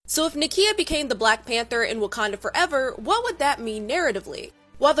So if Nakia became the Black Panther in Wakanda Forever, what would that mean narratively?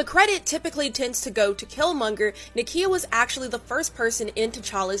 While the credit typically tends to go to Killmonger, Nakia was actually the first person in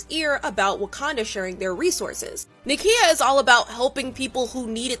T'Challa's ear about Wakanda sharing their resources. Nakia is all about helping people who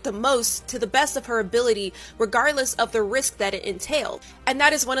need it the most to the best of her ability, regardless of the risk that it entailed. And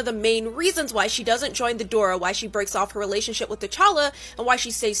that is one of the main reasons why she doesn't join the Dora, why she breaks off her relationship with T'Challa, and why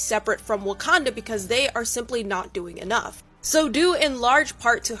she stays separate from Wakanda, because they are simply not doing enough. So due in large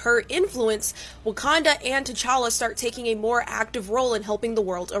part to her influence, Wakanda and T'Challa start taking a more active role in helping the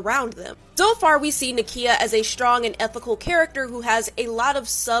world around them. So far we see Nakia as a strong and ethical character who has a lot of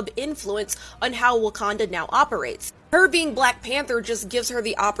sub-influence on how Wakanda now operates. Her being Black Panther just gives her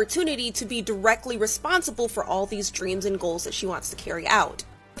the opportunity to be directly responsible for all these dreams and goals that she wants to carry out.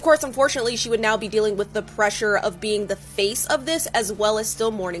 Of course, unfortunately, she would now be dealing with the pressure of being the face of this, as well as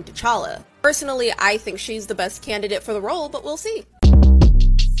still mourning T'Challa. Personally, I think she's the best candidate for the role, but we'll see.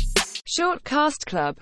 Short Cast Club